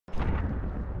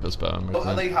That's bad.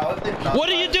 Like, how have they not what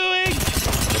are you doing?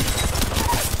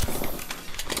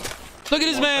 Look at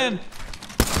this man.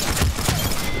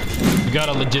 We got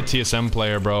a legit TSM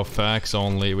player, bro. Facts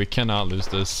only. We cannot lose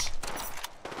this.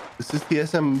 This is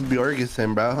TSM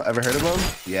Bjorgensen, bro. Ever heard of him?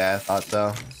 Yeah, I thought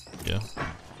so. Yeah.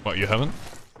 What, you haven't?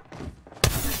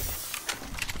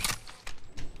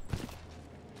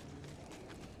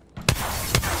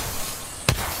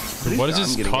 What is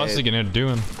this caustic in here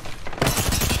doing?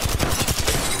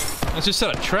 Let's just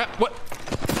set a trap. What?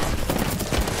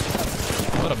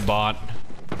 What a bot.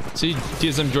 See,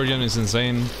 TSM Georgian is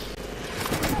insane.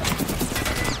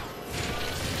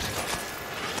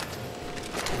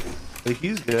 Like,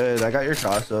 he's good. I got your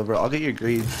crossover. I'll get your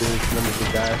greed too. I'm a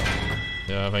good guy.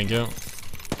 Yeah, thank you.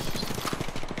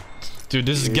 Dude,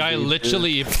 this guy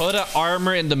literally put an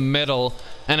armor in the middle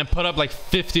and it put up like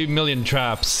 50 million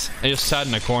traps. I just sat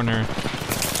in a corner.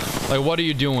 Like, what are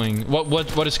you doing?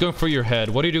 What is going through your head?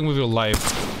 What are you doing with your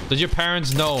life? Does your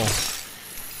parents know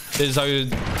this is how you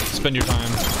spend your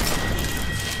time?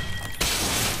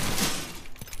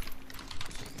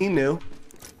 He knew.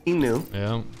 He knew.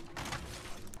 Yeah.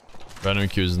 Random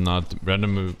Q is not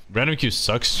random Q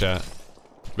sucks, chat.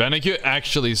 Random Q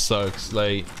actually sucks.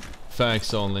 Like,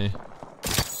 facts only.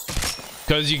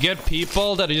 Because you get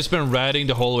people that have just been ratting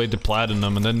the whole way to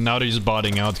platinum, and then now they're just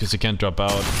botting out because they can't drop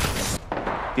out.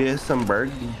 Yeah, some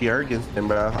Bjorgensen,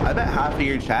 bro. I bet half of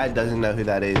your chat doesn't know who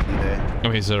that is either.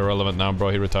 Oh, he's irrelevant now, bro.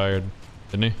 He retired,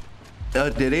 didn't he? Oh,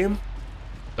 did he?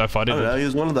 I thought he did. Know. He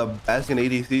was one of the best in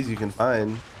ADCs you can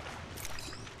find.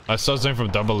 I saw something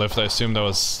from Double Lift. I assumed that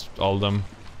was all of them.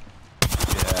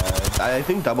 Yeah, I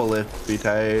think Double Lift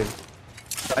retired.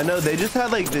 I know they just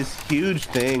had like this huge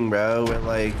thing, bro, with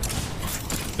like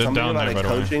they're down there, by the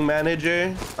way. Coaching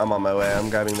manager. I'm on my way. I'm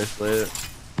grabbing this loot.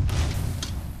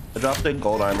 I dropped a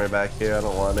gold armor back here. I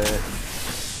don't want it.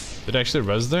 Did I actually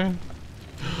res there?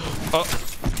 Oh,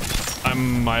 I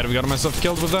might have gotten myself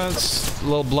killed with that. It's a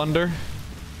little blunder.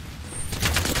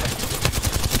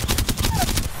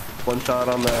 One shot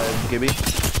on the Gibby.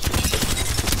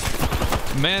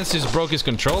 Man, just broke his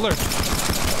controller.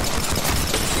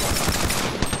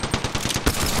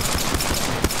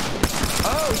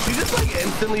 Oh, she just like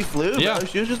instantly flew, yeah. Bro.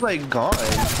 She was just like gone.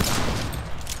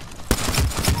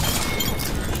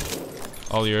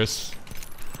 All yours.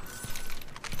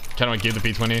 Kind of give the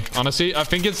P20. Honestly, I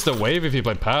think it's the wave if you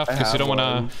play Path, because you don't want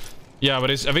to. Yeah, but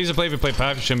I think it's a play if you play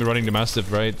Path, you shouldn't be running the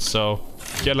Mastiff, right? So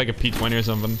get like a P20 or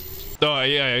something. Oh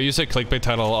yeah, you said clickbait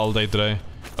title all day today.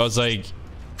 I was like,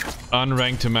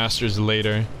 unranked to masters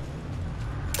later.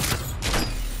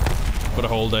 For the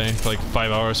whole day, for like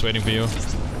 5 hours waiting for you.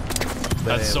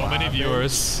 That's so many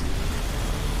viewers.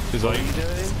 He's like,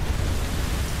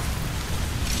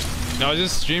 no, I was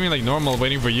just streaming like normal,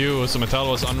 waiting for you. So my title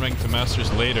was unranked to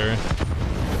masters later.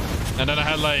 And then I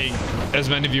had like as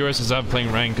many viewers as I have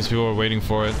playing rank because people were waiting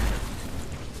for it.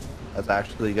 That's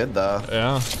actually good though.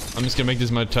 Yeah, I'm just gonna make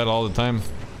this my title all the time.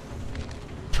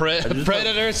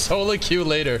 Predator solo queue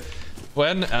later.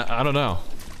 When? I don't know.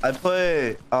 I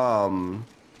put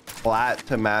flat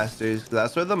to masters because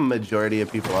that's where the majority of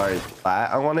people are, is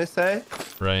flat, I want to say.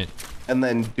 Right. And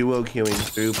then duo queuing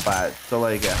through flat, so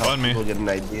like it helps people get an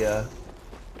idea.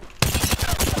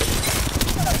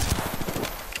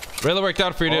 Really worked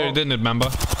out for you, didn't it, Mamba?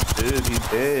 Dude, he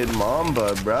did.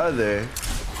 Mamba, brother.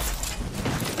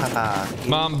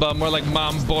 Mamba, more like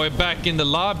mom boy, back in the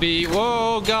lobby.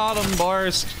 Whoa, got him,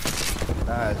 bars.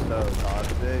 That's so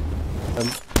toxic.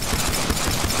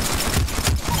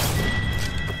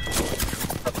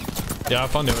 Yeah, I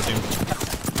found the other team.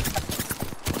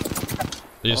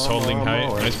 They're just holding high.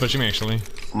 Nice pushing me, actually.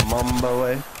 Mamba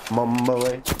way. Mamba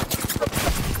way.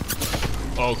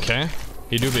 Okay.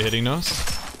 He do be hitting us.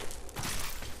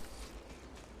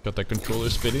 Got that controller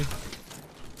spitty.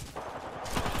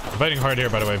 I'm fighting hard here,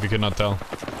 by the way, if you could not tell.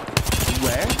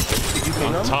 Where? Did you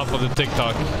ping on top of the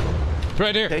TikTok.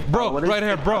 Right here. Bro, right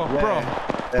here, bro.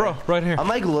 Bro, right here. I'm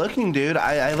like looking, dude.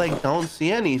 I like don't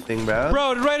see anything, bro.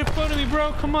 Bro, right in front of me,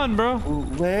 bro. Come on, bro.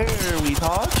 Where are we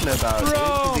talking about?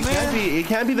 Bro, dude? It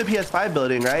can't be the PS5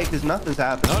 building, right? Because nothing's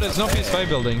happening. No, there's no PS5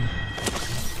 building.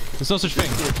 There's no such thing.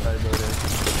 PS5 building.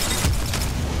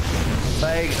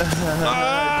 Like, just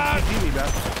GG me, bro.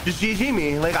 Just GG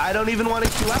me. Like, I don't even want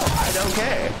to queue out. I don't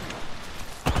care.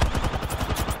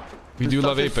 We do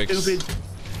love Apex. Stupid.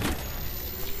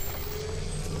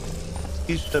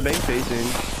 He's the bank facing.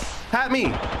 Pat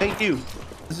me. Thank you.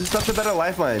 This is such a better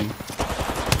lifeline.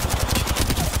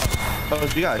 Oh,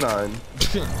 she got on.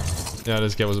 Yeah,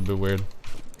 this guy was a bit weird.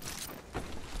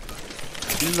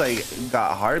 He's like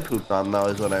got hard pooped on though,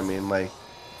 is what I mean. Like,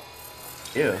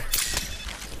 ew.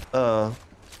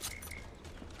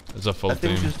 It's a full That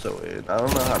thing's team. just so weird. I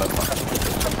don't know how to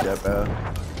fucking get, bro.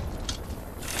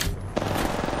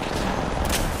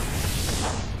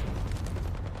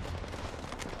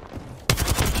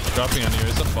 Dropping on you.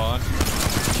 It's a bot.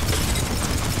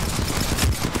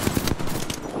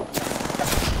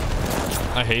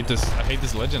 I hate this. I hate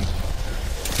this legend.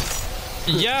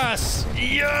 Yes!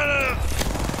 Yeah!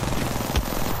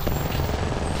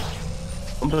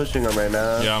 I'm pushing him right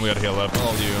now. Yeah, I'm gonna heal up.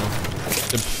 All you.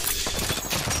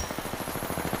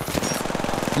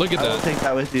 Look at I will that. take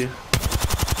that with you.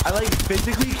 I like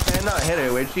physically cannot hit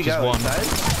her. Where'd she Just go? one. Inside?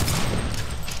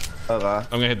 Okay.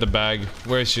 I'm gonna hit the bag.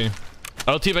 Where is she?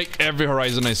 I'll teabag every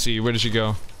horizon I see. Where did she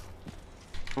go?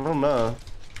 I don't know.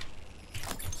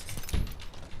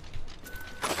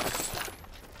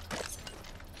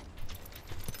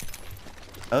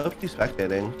 I hope he's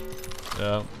spectating.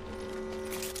 Yeah.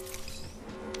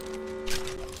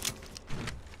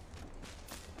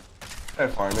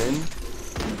 Start farming.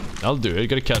 I'll do it.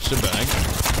 Gotta catch the bag.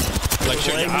 Like, The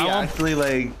sure, boy, he actually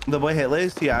like the boy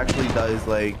Hitlist. He actually does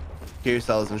like tier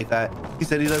sells and shit like that. He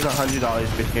said he does $100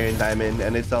 for tier and diamond,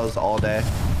 and it sells all day.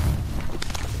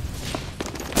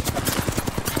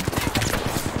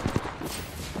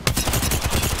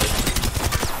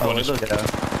 Oh, is... look at that.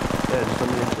 Yeah, just let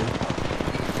me see.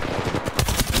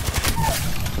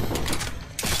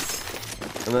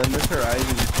 And then this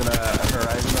horizon is gonna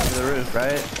horizon over the roof,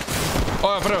 right?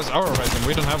 Oh, I thought it was our horizon.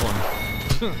 We don't have one.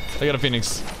 I got a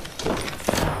phoenix.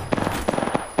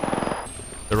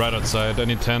 They're right outside. I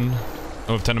need 10.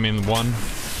 Oh, with 10 I mean 1.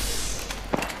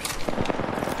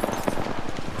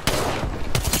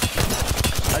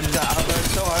 I just got outgunned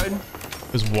so hard.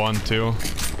 There's 1, 2. I'm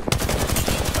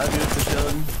good for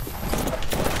chilling.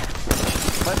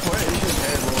 My port isn't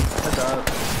terrible. Heads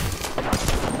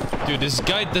up. Dude, this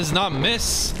guy does not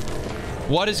miss.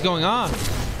 What is going on?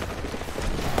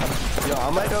 Yo,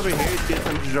 I'm like over here to get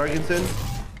some Jorgensen.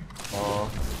 Oh.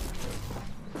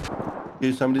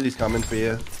 Dude, somebody's coming for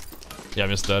you. Yeah, I'm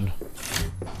just dead.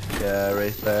 Yeah,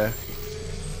 right there.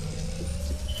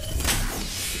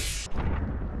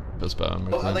 Feels bad.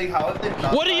 Like, how have they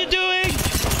not What are you doing?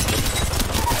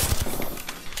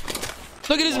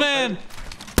 Look at this man.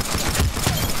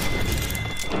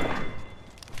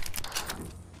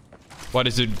 Why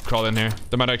does it crawl in here?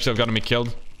 They might actually have gotten me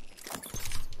killed.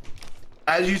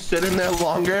 As you sit in there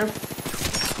longer.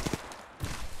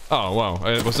 Oh, wow.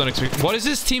 I was not expecting. What is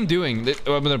this team doing?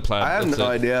 I'm gonna play. I have no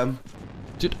idea.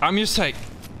 Dude, I'm just like,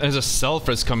 there's a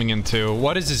self-res coming in too.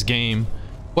 What is this game?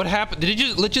 What happened? Did he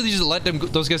just literally just let them,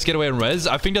 those guys get away and res?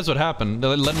 I think that's what happened. They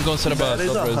let them go and set up a That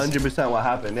is self-res. 100% what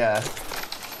happened, yeah.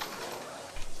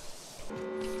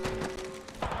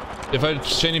 If I'm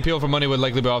chaining people for money, would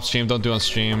likely be off stream. Don't do on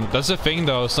stream. That's the thing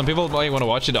though. Some people might want to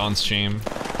watch it on stream.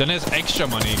 Then it's extra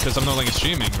money because I'm no longer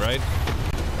streaming, right?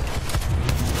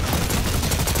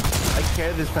 I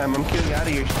care this time. I'm getting out of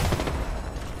here.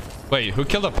 Wait, who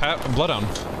killed a Bloodhound?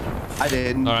 I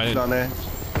did. All right. He's on there.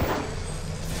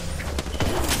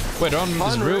 Wait, they're on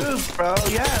this roof. Bro.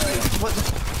 Yeah, like, what?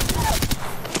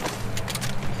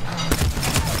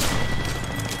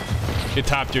 He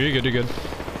tapped you. You're good. You're good.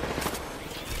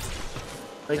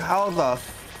 Like, how the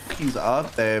f he's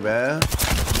up there, man?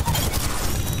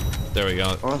 There we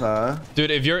go. Okay.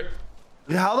 Dude, if you're...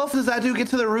 How the f does that dude get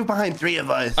to the roof behind 3 of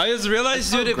us? I just realized,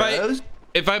 dude,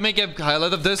 if I make a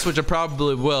highlight of this, which I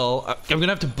probably will, I'm gonna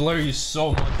have to blur you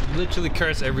so much. Literally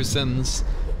curse every sentence.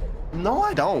 No,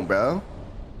 I don't, bro.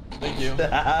 Thank you.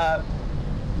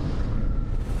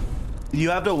 You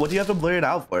have to. What do you have to blur it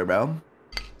out for, bro?